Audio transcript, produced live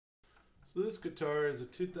So this guitar is a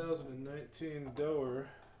 2019 Doerr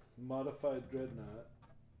Modified Dreadnought,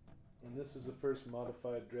 and this is the first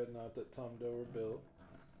modified dreadnought that Tom Doerr built.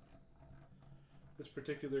 This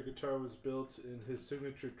particular guitar was built in his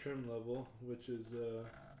signature trim level, which is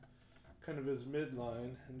kind of his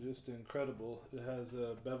midline and just incredible. It has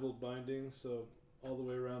a beveled binding, so all the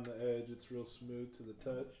way around the edge it's real smooth to the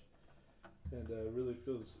touch, and really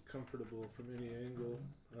feels comfortable from any angle.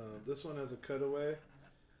 This one has a cutaway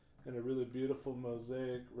and a really beautiful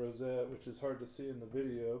mosaic rosette, which is hard to see in the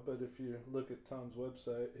video, but if you look at Tom's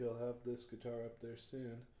website, he'll have this guitar up there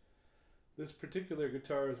soon. This particular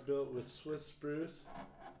guitar is built with Swiss Spruce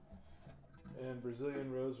and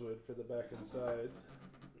Braizilian Rosewood for the back and sides.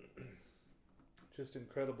 Just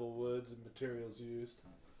incredible woods and materials used.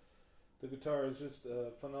 The guitar is just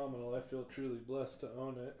phenomenal. I feel truly blessed to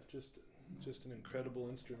own it. Just an incredible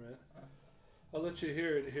instrument. I'll let you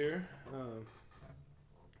hear it here.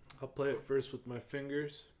 I'll play it first with my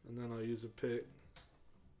fingers, and then I'll use a pick.